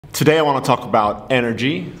Today I want to talk about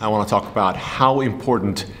energy. I want to talk about how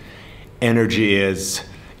important energy is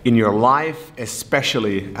in your life,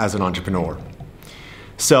 especially as an entrepreneur.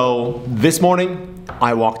 So this morning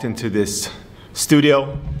I walked into this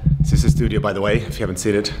studio. This is a studio, by the way, if you haven't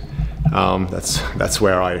seen it. That's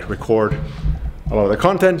where I record a lot of the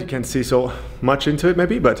content. You can't see so much into it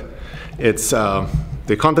maybe, but it's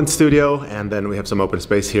the content studio, and then we have some open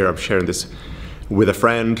space here. I'm sharing this with a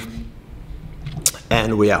friend.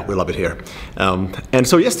 And we love it here. And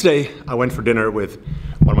so yesterday I went for dinner with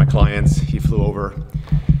one of my clients. He flew over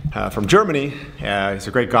from Germany. He's a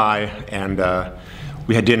great guy, and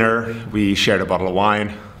we had dinner. We shared a bottle of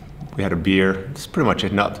wine. We had a beer. That's pretty much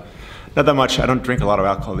it. Not that much. I don't drink a lot of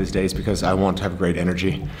alcohol these days because I want to have great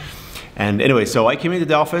energy. And anyway, so I came into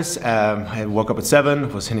the office. I woke up at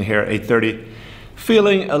 7, was in here at 8:30,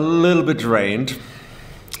 feeling a little bit drained.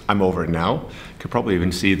 I'm over it now. You could probably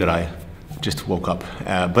even see that I just woke up.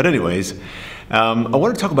 But anyways, I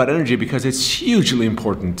want to talk about energy because it's hugely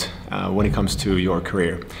important when it comes to your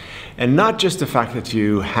career. And not just the fact that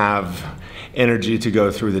you have energy to go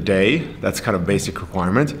through the day, that's kind of basic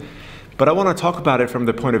requirement, but I want to talk about it from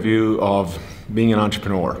the point of view of being an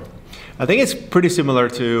entrepreneur. I think it's pretty similar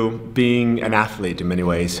to being an athlete in many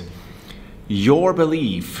ways. Your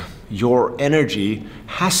belief, your energy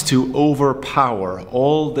has to overpower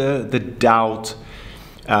all the doubt,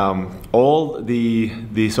 all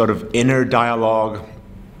the sort of inner dialogue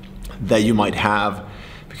that you might have,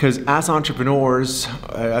 because as entrepreneurs,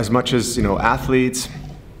 as much as athletes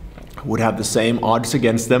would have the same odds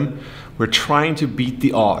against them, we're trying to beat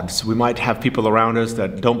the odds. We might have people around us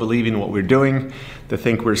that don't believe in what we're doing, that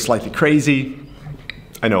think we're slightly crazy.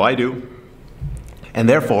 I know I do. And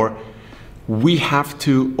therefore, we have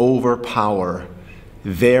to overpower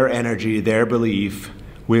their energy, their belief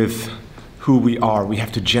with who we are. We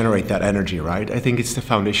have to generate that energy, right? I think it's the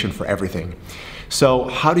foundation for everything. So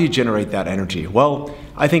how do you generate that energy? Well,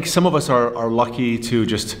 I think some of us are lucky to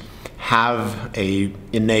just have a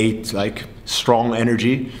innate, strong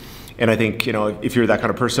energy. And I think, if you're that kind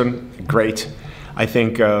of person, great. I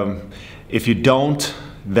think if you don't,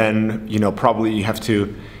 then, probably you have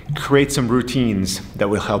to create some routines that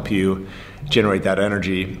will help you generate that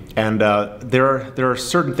energy. And there are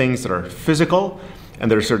certain things that are physical, and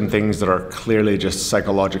there are certain things that are clearly just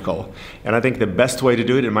psychological. And I think the best way to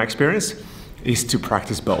do it, in my experience, is to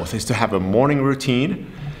practice both, is to have a morning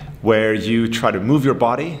routine where you try to move your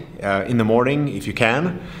body in the morning if you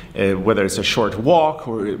can, whether it's a short walk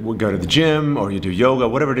or go to the gym or you do yoga,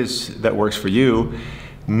 whatever it is that works for you.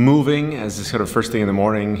 Moving as the sort of first thing in the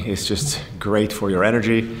morning is just great for your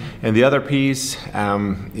energy. And the other piece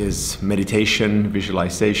is meditation,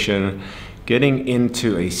 visualization, getting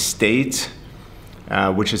into a state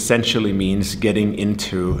which essentially means getting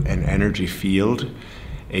into an energy field,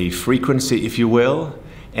 a frequency, if you will.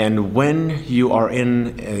 And when you are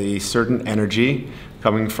in a certain energy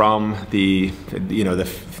coming from the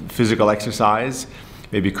physical exercise,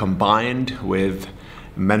 maybe combined with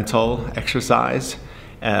mental exercise,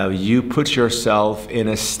 you put yourself in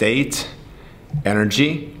a state,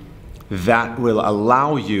 energy, that will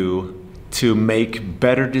allow you to make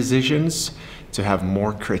better decisions, to have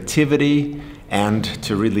more creativity, and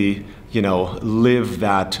to really, live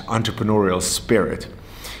that entrepreneurial spirit.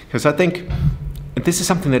 Because I think this is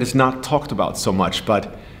something that is not talked about so much,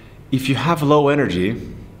 but if you have low energy,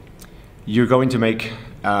 you're going to make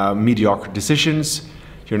mediocre decisions.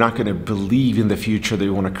 You're not going to believe in the future that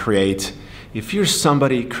you want to create. If you're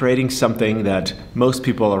somebody creating something that most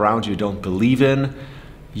people around you don't believe in,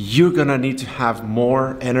 you're going to need to have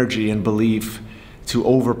more energy and belief to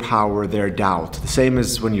overpower their doubt. The same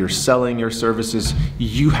as when you're selling your services,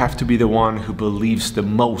 you have to be the one who believes the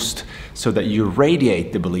most so that you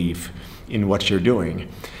radiate the belief in what you're doing.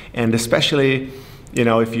 And especially,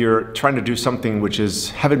 if you're trying to do something which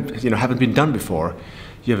haven't been done before,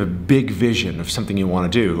 you have a big vision of something you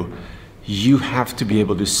want to do, you have to be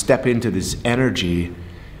able to step into this energy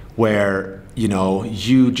where,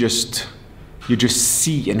 you just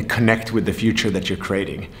see and connect with the future that you're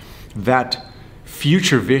creating. That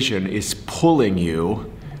future vision is pulling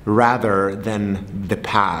you rather than the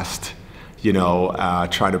past,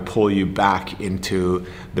 trying to pull you back into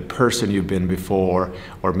the person you've been before,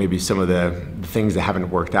 or maybe some of the things that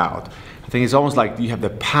haven't worked out. I think it's almost like you have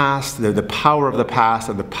the past, the power of the past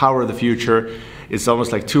and the power of the future. It's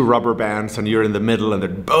almost like two rubber bands and you're in the middle and they're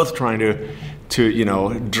both trying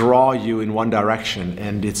to draw you in one direction.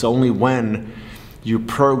 And it's only when you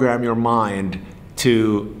program your mind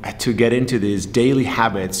to get into these daily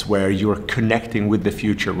habits where you're connecting with the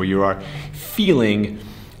future, where you are feeling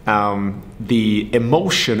the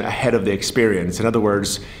emotion ahead of the experience. In other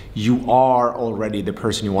words, you are already the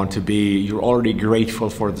person you want to be. You're already grateful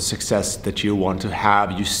for the success that you want to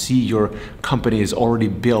have. You see your company is already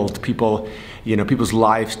built. People, people's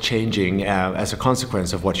lives changing as a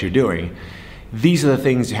consequence of what you're doing. These are the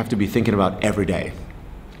things you have to be thinking about every day.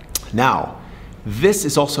 Now, this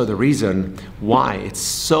is also the reason why it's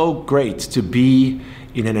so great to be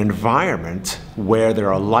in an environment where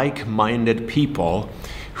there are like-minded people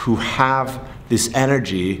who have this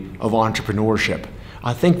energy of entrepreneurship.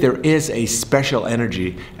 I think there is a special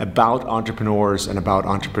energy about entrepreneurs and about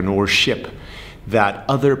entrepreneurship that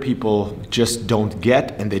other people just don't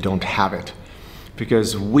get, and they don't have it.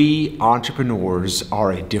 Because we entrepreneurs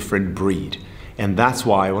are a different breed. And that's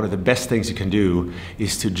why one of the best things you can do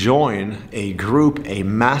is to join a group, a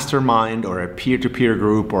mastermind, or a peer-to-peer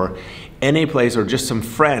group, or any place, or just some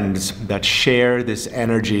friends that share this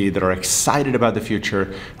energy, that are excited about the future,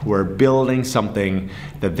 who are building something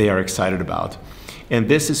that they are excited about. And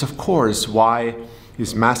this is, of course, why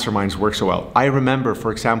these masterminds work so well. I remember,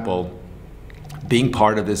 for example, being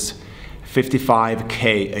part of this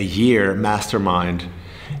 55K a year mastermind.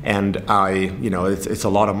 And it's a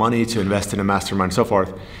lot of money to invest in a mastermind and so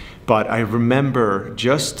forth. But I remember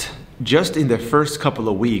just in the first couple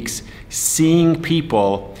of weeks, seeing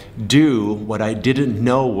people do what I didn't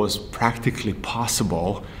know was practically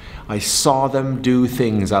possible. I saw them do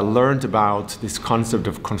things. I learned about this concept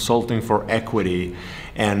of consulting for equity.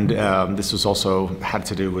 And this was also had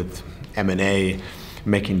to do with M&A,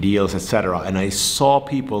 making deals, etc. And I saw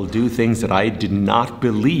people do things that I did not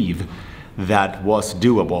believe that was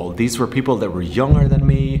doable. These were people that were younger than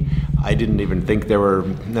me. I didn't even think they were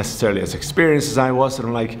necessarily as experienced as I was. And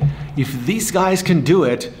I'm like, if these guys can do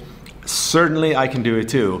it, certainly I can do it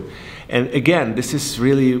too. And again, this is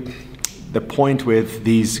really the point with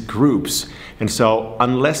these groups. And so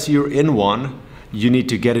unless you're in one, you need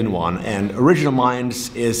to get in one. And Original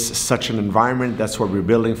Minds is such an environment. That's what we're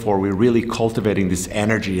building for. We're really cultivating this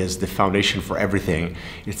energy as the foundation for everything.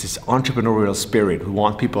 It's this entrepreneurial spirit. We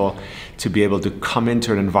want people to be able to come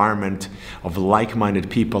into an environment of like-minded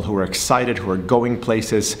people who are excited, who are going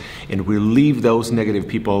places, and we leave those negative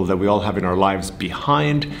people that we all have in our lives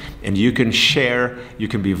behind. And you can share, you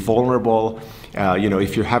can be vulnerable.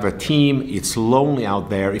 If you have a team, it's lonely out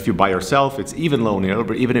there. If you're by yourself, it's even lonelier.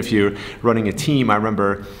 But even if you're running a team, I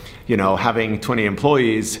remember, having 20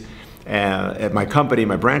 employees at my company,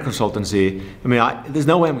 my brand consultancy. I mean, there's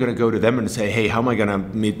no way I'm going to go to them and say, hey, how am I going to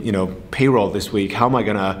meet, payroll this week? How am I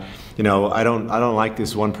going to, I don't like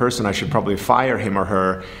this one person. I should probably fire him or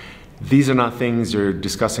her. These are not things you're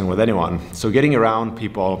discussing with anyone. So getting around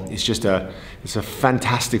people is just it's a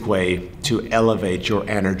fantastic way to elevate your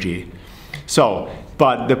energy. So,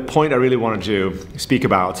 but the point I really wanted to speak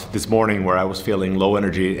about this morning, where I was feeling low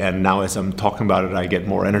energy, and now as I'm talking about it, I get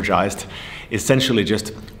more energized. Essentially just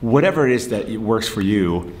whatever it is that works for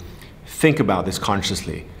you, think about this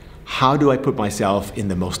consciously. How do I put myself in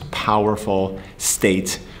the most powerful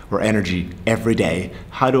state or energy every day?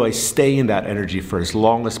 How do I stay in that energy for as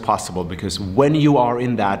long as possible? Because when you are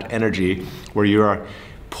in that energy where you are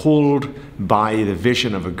pulled by the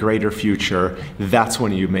vision of a greater future, that's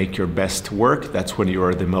when you make your best work. That's when you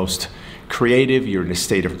are the most creative. You're in a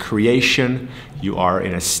state of creation. You are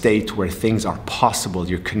in a state where things are possible.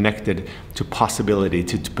 You're connected to possibility,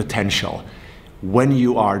 to potential. When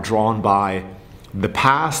you are drawn by the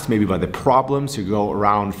past, maybe by the problems, you go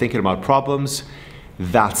around thinking about problems,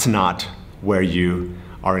 that's not where you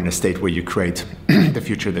are in a state where you create the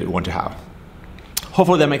future that you want to have.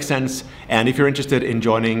 Hopefully that makes sense. And if you're interested in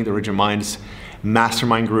joining the Original Minds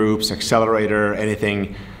mastermind groups, accelerator,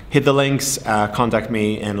 anything, hit the links, contact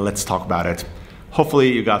me, and let's talk about it.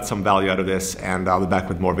 Hopefully you got some value out of this, and I'll be back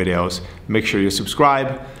with more videos. Make sure you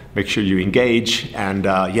subscribe, make sure you engage, and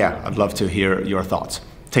yeah, I'd love to hear your thoughts.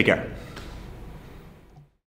 Take care.